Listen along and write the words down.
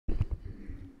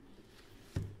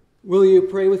Will you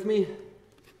pray with me?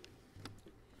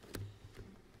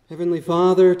 Heavenly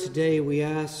Father, today we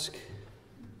ask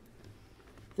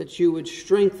that you would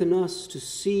strengthen us to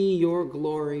see your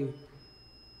glory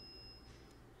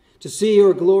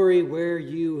where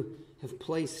you have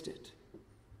placed it.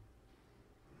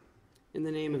 In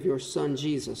the name of your Son,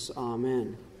 Jesus,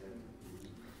 amen.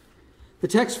 The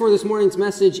text for this morning's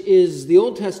message is the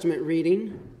Old Testament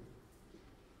reading,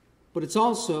 but it's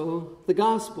also the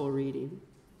Gospel reading.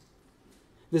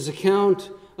 This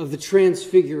account of the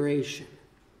Transfiguration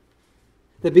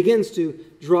that begins to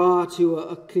draw to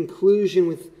a conclusion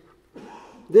with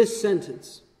this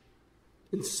sentence.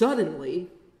 And suddenly,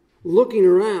 looking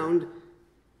around,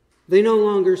 they no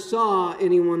longer saw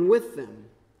anyone with them,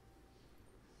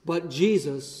 but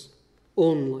Jesus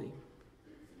only.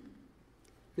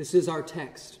 This is our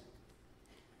text.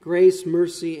 Grace,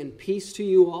 mercy, and peace to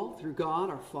you all through God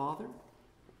our Father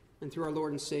and through our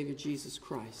Lord and Savior Jesus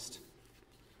Christ.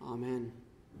 Amen.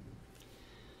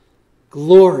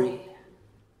 Glory.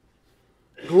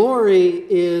 Glory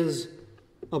is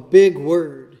a big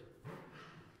word,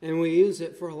 and we use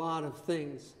it for a lot of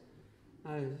things.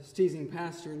 I was teasing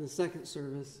Pastor in the second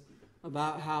service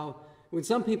about how when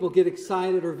some people get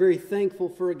excited or very thankful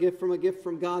for a gift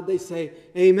from God, they say,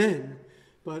 Amen.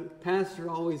 But Pastor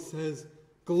always says,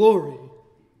 glory.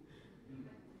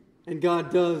 And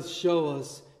God does show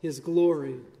us His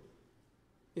glory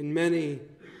in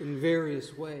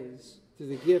various ways through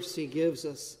the gifts He gives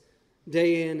us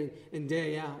day in and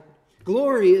day out.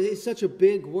 Glory is such a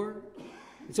big word.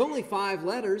 It's only 5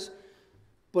 letters,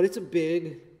 but it's a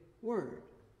big word.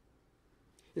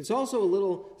 It's also a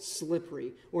little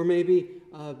slippery, or maybe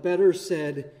better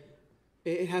said,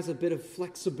 it has a bit of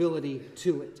flexibility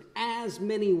to it, as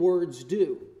many words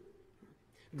do.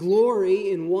 Glory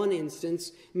in one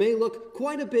instance may look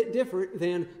quite a bit different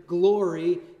than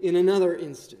glory in another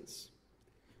instance.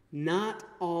 Not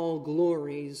all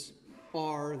glories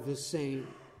are the same.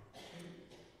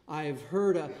 I've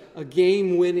heard a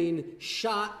game-winning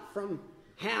shot from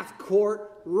half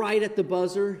court right at the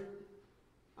buzzer.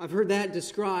 I've heard that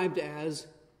described as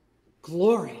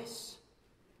glorious.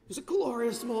 It was a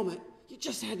glorious moment. You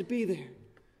just had to be there.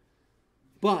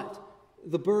 But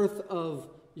the birth of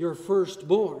your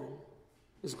firstborn,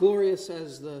 as glorious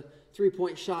as the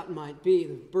 3-point shot might be,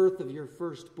 the birth of your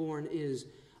firstborn is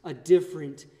a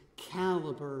different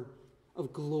caliber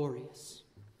of glorious.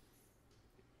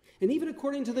 And even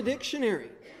according to the dictionary,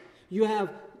 you have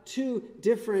 2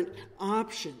 different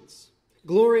options.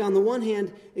 Glory, on the one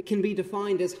hand, it can be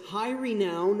defined as high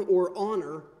renown or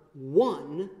honor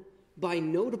won by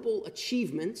notable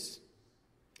achievements,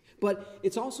 but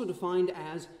it's also defined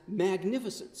as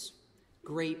magnificence,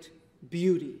 great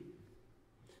beauty.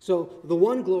 So the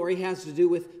one glory has to do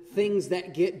with things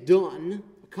that get done,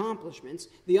 accomplishments.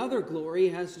 The other glory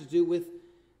has to do with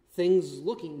things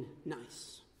looking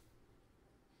nice.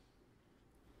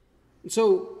 And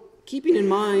so, keeping in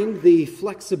mind the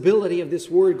flexibility of this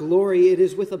word glory, it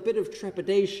is with a bit of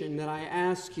trepidation that I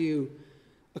ask you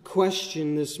a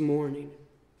question this morning.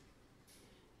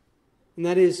 And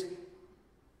that is,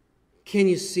 can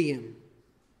you see Him?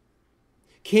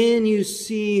 Can you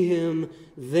see Him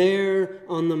there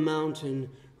on the mountain,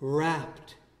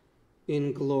 wrapped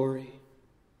in glory?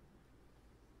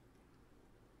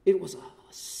 It was a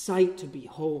sight to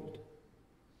behold.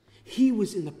 He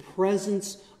was in the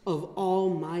presence of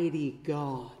Almighty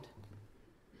God,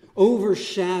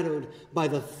 overshadowed by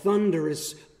the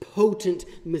thunderous, potent,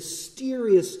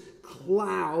 mysterious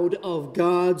cloud of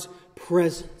God's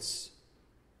presence.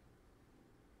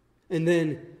 And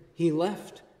then He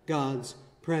left God's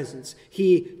presence.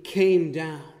 He came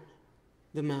down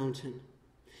the mountain,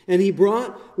 and He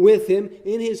brought with Him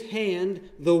in His hand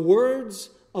the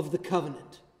words of the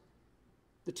covenant,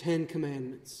 the 10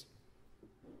 Commandments.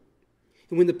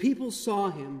 And when the people saw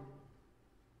Him,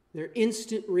 their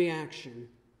instant reaction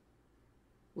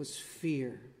was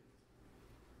fear.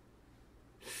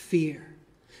 Fear.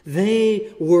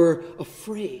 They were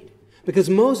afraid because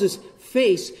Moses'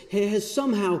 face has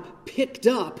somehow picked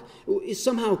up, is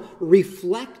somehow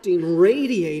reflecting,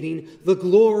 radiating the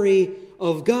glory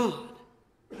of God.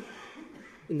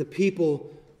 And the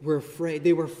people were afraid.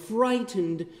 They were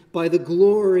frightened by the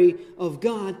glory of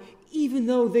God, even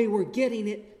though they were getting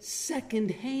it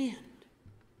secondhand.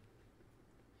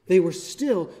 They were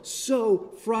still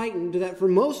so frightened that for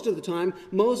most of the time,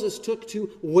 Moses took to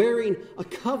wearing a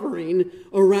covering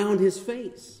around his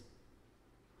face.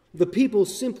 The people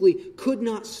simply could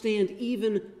not stand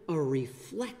even a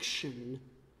reflection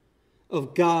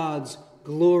of God's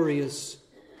glorious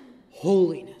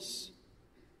holiness.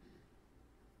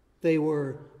 They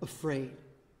were afraid.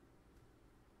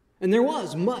 And there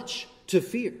was much to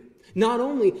fear. Not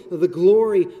only the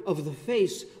glory of the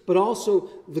face, but also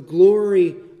the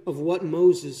glory of what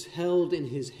Moses held in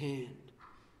his hand.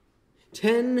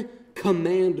 10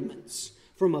 commandments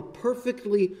from a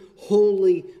perfectly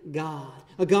holy God.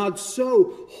 A God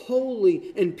so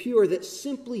holy and pure that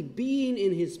simply being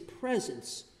in his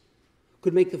presence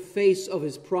could make the face of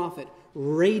his prophet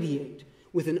radiate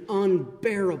with an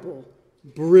unbearable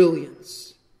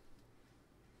brilliance.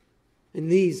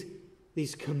 And these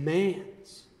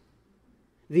commands,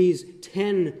 these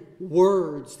 10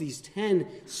 words, these 10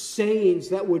 sayings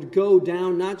that would go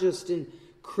down not just in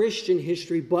Christian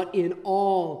history, but in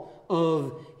all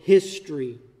of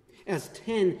history, as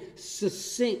 10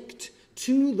 succinct,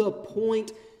 to the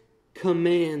point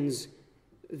commands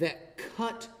that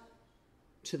cut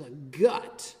to the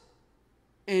gut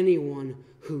anyone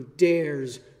who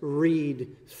dares read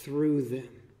through them.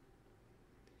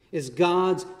 As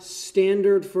God's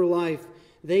standard for life,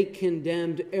 they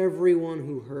condemned everyone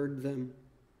who heard them,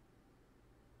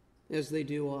 as they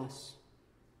do us.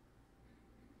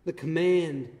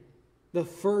 The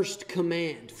first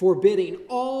command, forbidding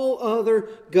all other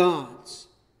gods.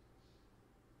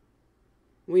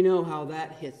 We know how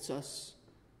that hits us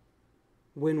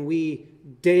when we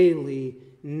daily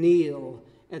kneel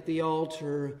at the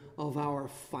altar of our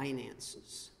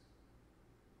finances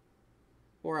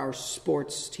or our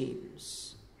sports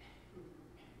teams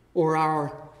or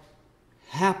our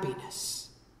happiness.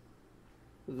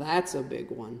 That's a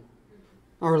big one.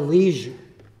 Our leisure.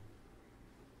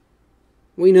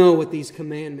 We know what these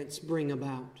commandments bring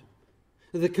about.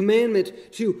 The commandment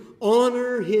to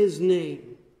honor his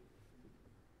name.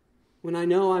 When I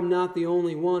know I'm not the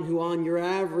only one who on your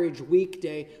average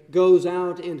weekday goes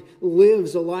out and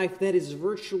lives a life that is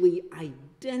virtually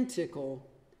identical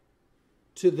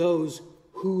to those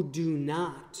who do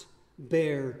not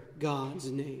bear God's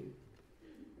name.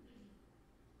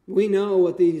 We know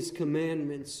what these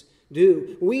commandments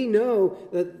do. We know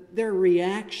that their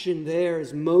reaction there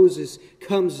as Moses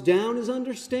comes down is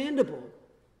understandable.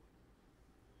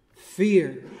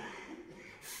 Fear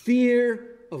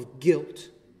of guilt.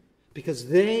 Because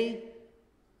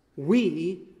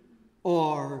we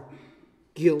are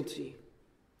guilty.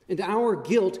 And our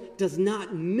guilt does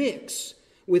not mix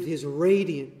with his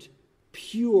radiant,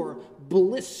 pure,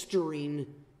 blistering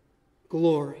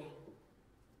glory.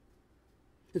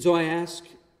 And so I ask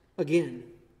again,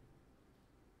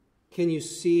 can you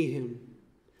see him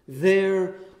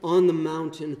there on the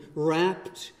mountain,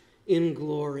 wrapped in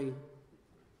glory,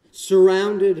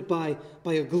 surrounded by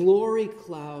a glory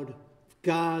cloud of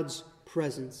God's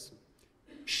presence,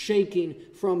 shaking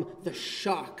from the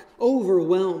shock,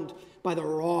 overwhelmed by the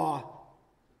raw,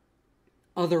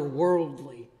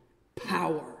 otherworldly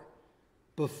power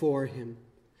before him,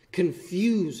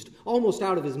 confused, almost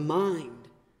out of his mind?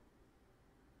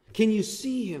 Can you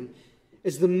see him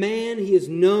as the man he has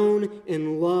known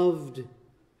and loved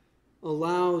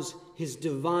allows his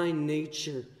divine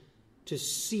nature to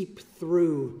seep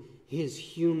through his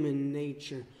human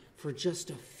nature for just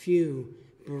a few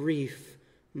brief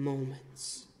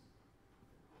moments?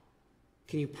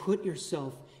 Can you put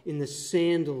yourself in the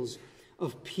sandals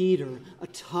of Peter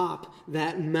atop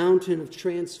that mountain of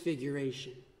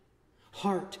transfiguration?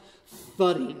 Heart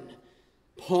thudding,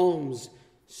 palms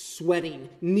sweating,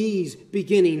 knees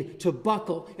beginning to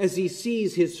buckle as he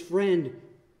sees his friend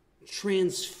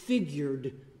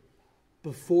transfigured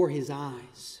before his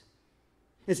eyes,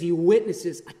 as he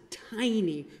witnesses a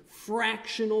tiny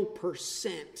fractional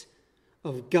percent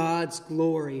of God's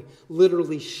glory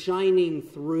literally shining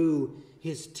through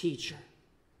his teacher,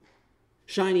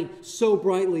 shining so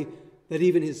brightly that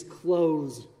even his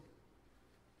clothes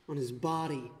on his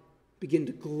body begin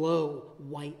to glow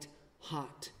white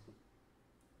hot.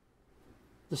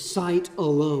 The sight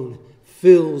alone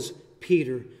fills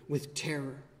Peter with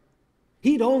terror.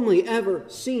 He'd only ever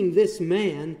seen this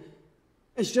man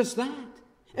as just that,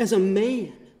 as a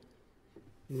man.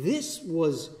 This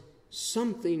was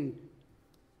something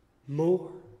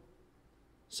more,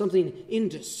 something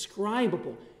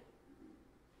indescribable.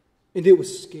 And it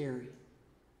was scary.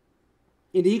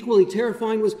 And equally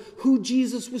terrifying was who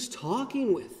Jesus was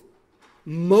talking with: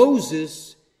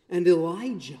 Moses and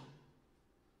Elijah.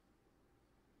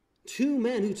 Two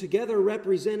men who together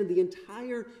represented the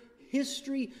entire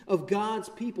history of God's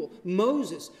people.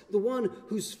 Moses, the one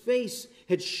whose face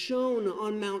had shone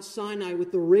on Mount Sinai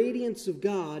with the radiance of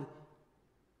God,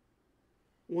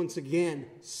 once again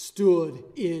stood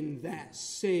in that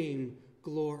same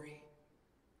glory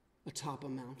atop a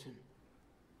mountain.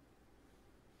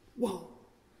 Whoa.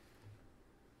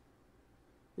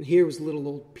 And here was little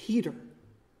old Peter,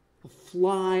 a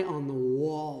fly on the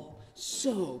wall,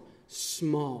 so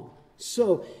small,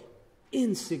 so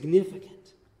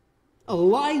insignificant.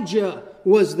 Elijah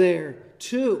was there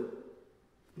too.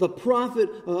 The prophet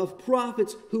of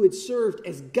prophets who had served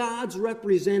as God's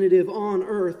representative on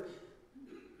earth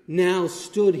now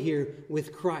stood here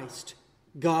with Christ,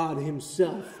 God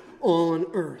himself on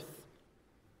earth.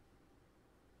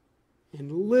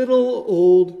 And little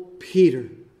old Peter,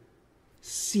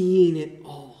 seeing it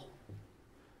all,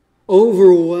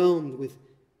 overwhelmed with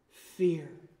fear,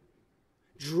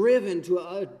 driven to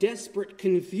a desperate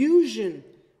confusion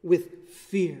with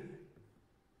fear,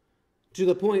 to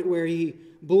the point where he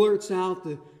blurts out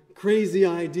the crazy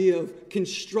idea of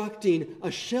constructing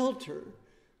a shelter.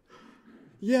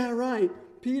 Yeah, right,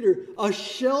 Peter, a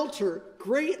shelter.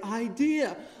 Great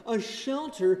idea. A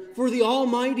shelter for the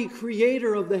almighty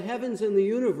creator of the heavens and the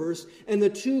universe and the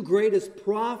two greatest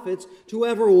prophets to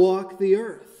ever walk the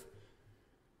earth.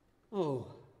 Oh,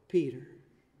 Peter.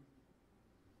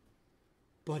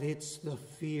 But it's the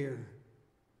fear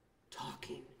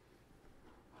talking.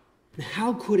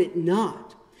 How could it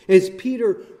not? As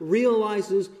Peter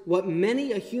realizes what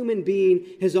many a human being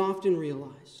has often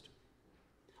realized.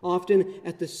 Often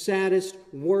at the saddest,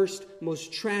 worst,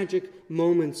 most tragic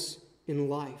moments in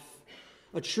life.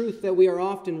 A truth that we are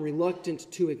often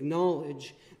reluctant to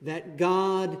acknowledge, that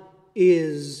God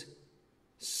is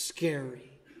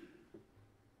scary.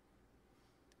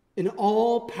 An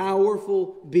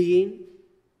all-powerful being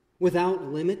without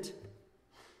limit,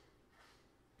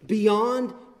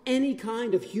 beyond any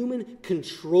kind of human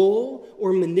control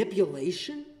or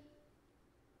manipulation?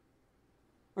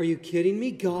 Are you kidding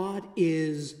me? God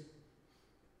is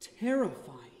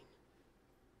terrifying.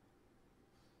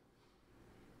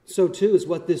 So too is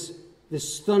what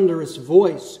this thunderous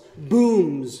voice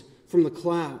booms from the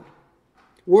cloud.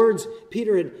 Words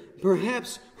Peter had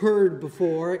perhaps heard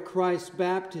before at Christ's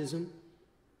baptism,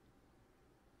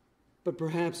 but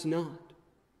perhaps not.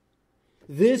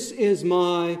 This is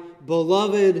my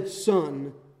beloved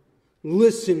Son.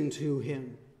 Listen to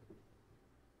him.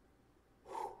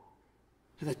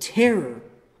 The terror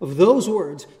of those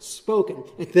words spoken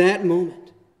at that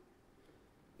moment.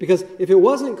 Because if it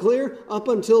wasn't clear up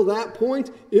until that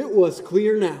point, it was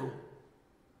clear now.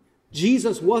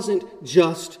 Jesus wasn't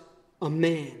just a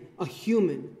man, a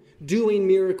human, doing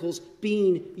miracles,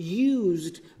 being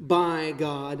used by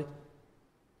God.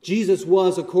 Jesus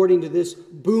was, according to this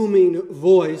booming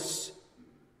voice,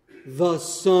 the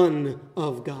Son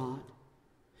of God.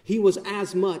 He was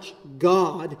as much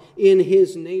God in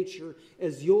his nature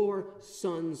as your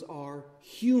sons are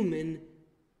human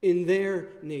in their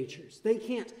natures. They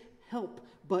can't help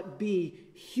but be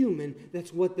human.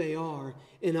 That's what they are.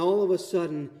 And all of a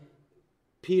sudden,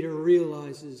 Peter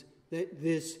realizes that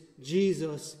this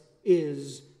Jesus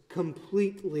is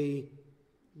completely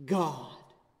God.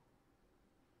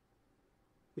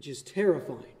 Which is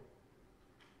terrifying.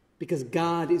 Because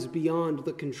God is beyond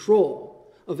the control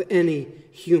of any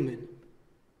human.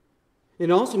 It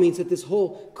also means that this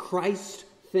whole Christ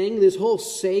thing, this whole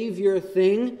Savior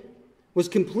thing, was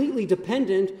completely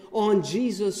dependent on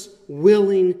Jesus'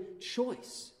 willing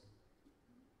choice.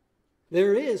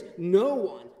 There is no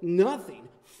one, nothing,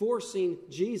 forcing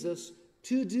Jesus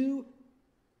to do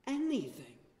anything.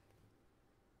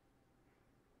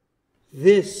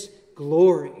 This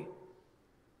glory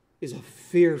is a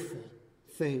fearful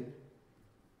thing.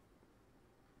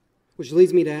 Which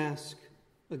leads me to ask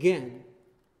again,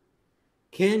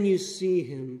 can you see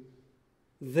him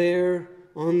there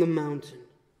on the mountain,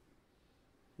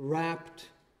 wrapped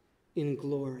in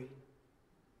glory,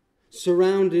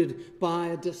 surrounded by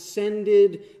a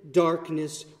descended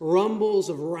darkness, rumbles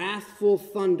of wrathful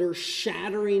thunder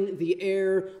shattering the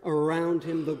air around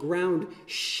him, the ground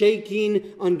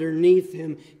shaking underneath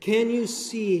him? Can you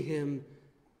see him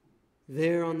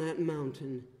there on that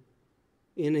mountain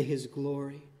in his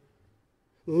glory,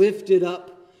 lifted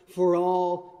up for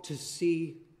all to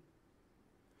see,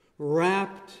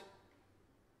 wrapped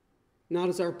not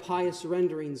as our pious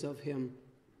renderings of him,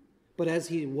 but as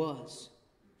he was,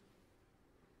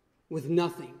 with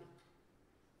nothing,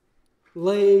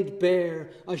 laid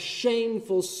bare, a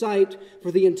shameful sight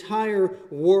for the entire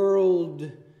world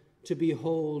to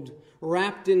behold,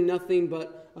 wrapped in nothing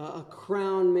but a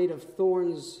crown made of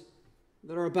thorns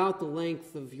that are about the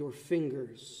length of your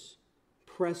fingers,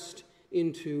 pressed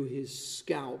into his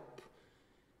scalp.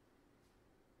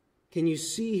 Can you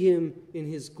see him in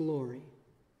his glory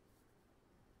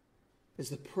as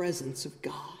the presence of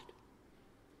God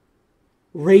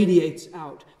radiates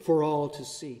out for all to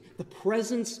see? The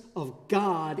presence of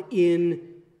God in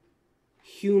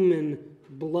human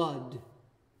blood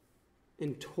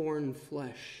and torn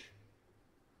flesh.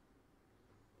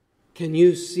 Can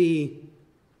you see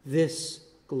this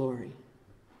glory?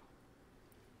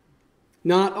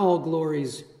 Not all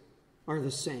glories are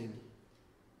the same.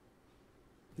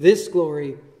 This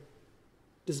glory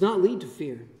does not lead to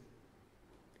fear.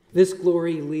 This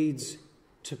glory leads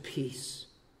to peace.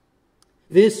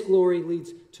 This glory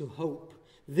leads to hope.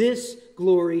 This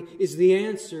glory is the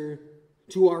answer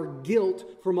to our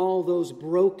guilt from all those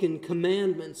broken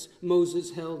commandments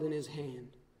Moses held in his hand.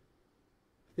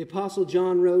 The Apostle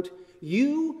John wrote,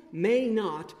 "You may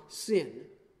not sin,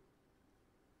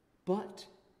 but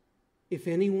if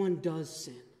anyone does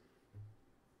sin,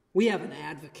 we have an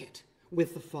advocate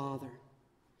with the Father,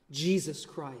 Jesus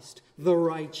Christ, the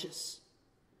righteous.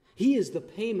 He is the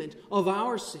payment of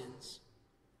our sins,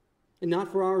 and not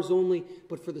for ours only,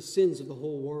 but for the sins of the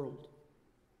whole world."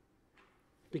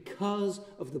 Because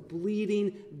of the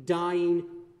bleeding, dying,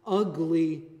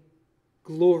 ugly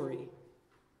glory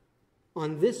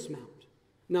on this mount,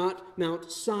 not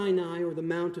Mount Sinai or the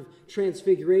Mount of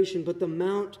Transfiguration, but the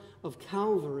Mount of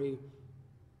Calvary,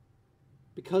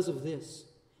 because of this,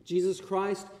 Jesus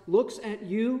Christ looks at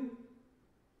you,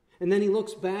 and then he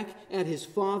looks back at his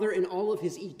Father in all of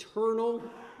his eternal,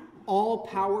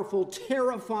 all-powerful,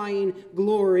 terrifying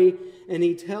glory, and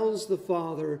he tells the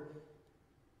Father,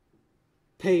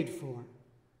 "Paid for.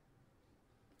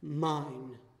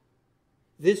 Mine.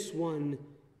 This one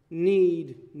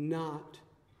need not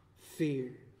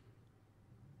fear."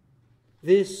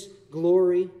 This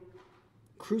glory,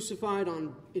 crucified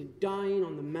on, dying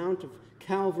on the Mount of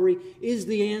Calvary, is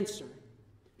the answer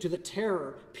to the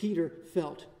terror Peter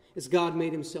felt as God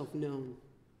made himself known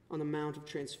on the Mount of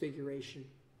Transfiguration.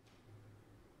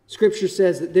 Scripture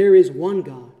says that there is one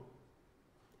God,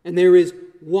 and there is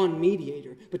one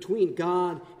mediator between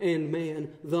God and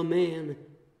man, the man,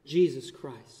 Jesus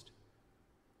Christ.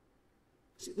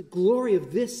 See, the glory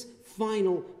of this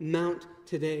final mount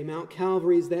today, Mount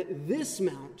Calvary, is that this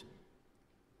mount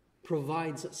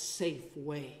provides a safe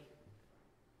way.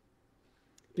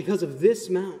 Because of this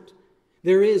mount,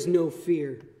 there is no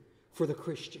fear for the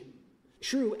Christian.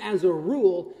 True, as a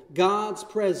rule, God's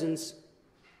presence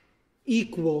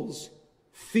equals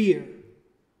fear.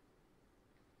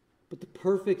 But the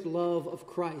perfect love of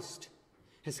Christ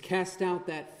has cast out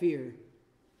that fear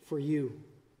for you.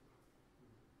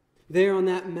 There on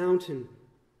that mountain,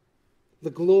 the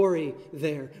glory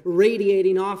there,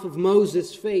 radiating off of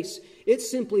Moses' face, it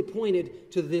simply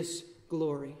pointed to this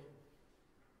glory.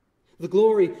 The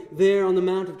glory there on the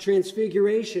Mount of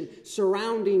Transfiguration,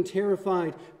 surrounding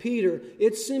terrified Peter,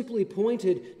 it simply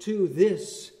pointed to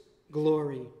this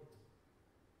glory.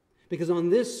 Because on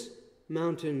this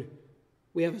mountain,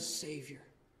 we have a Savior.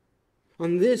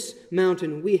 On this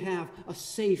mountain, we have a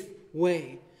safe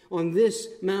way. On this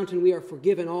mountain, we are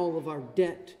forgiven all of our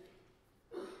debt,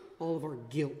 all of our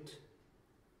guilt.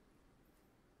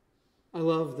 I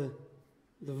love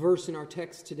the verse in our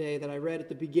text today that I read at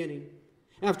the beginning.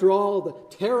 After all the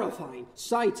terrifying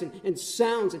sights and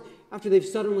sounds, and after they've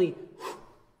suddenly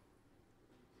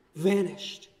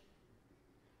vanished,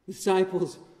 the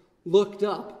disciples looked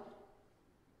up,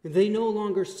 and they no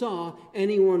longer saw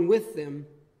anyone with them,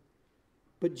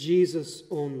 but Jesus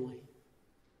only.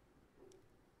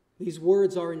 These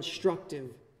words are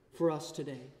instructive for us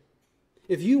today.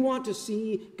 If you want to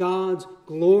see God's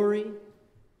glory,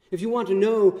 if you want to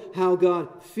know how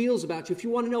God feels about you, if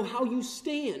you want to know how you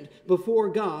stand before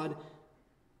God,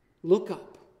 look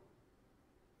up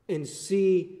and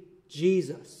see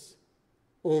Jesus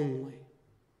only.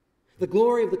 The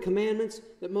glory of the commandments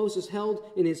that Moses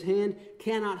held in his hand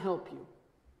cannot help you.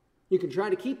 You can try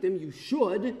to keep them. You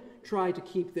should try to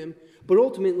keep them. But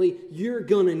ultimately, you're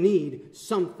going to need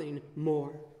something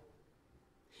more.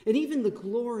 And even the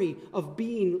glory of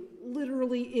being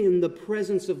literally in the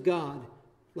presence of God,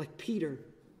 like Peter,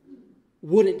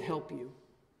 wouldn't help you.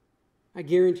 I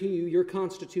guarantee you, your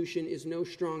constitution is no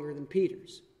stronger than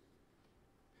Peter's.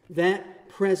 That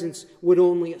presence would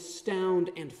only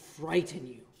astound and frighten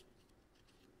you.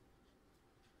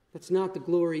 That's not the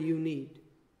glory you need.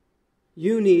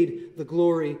 You need the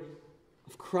glory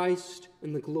of Christ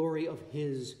and the glory of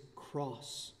His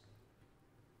cross.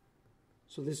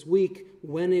 So this week,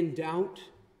 when in doubt,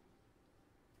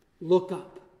 look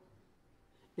up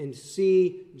and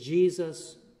see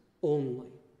Jesus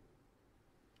only.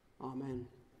 Amen.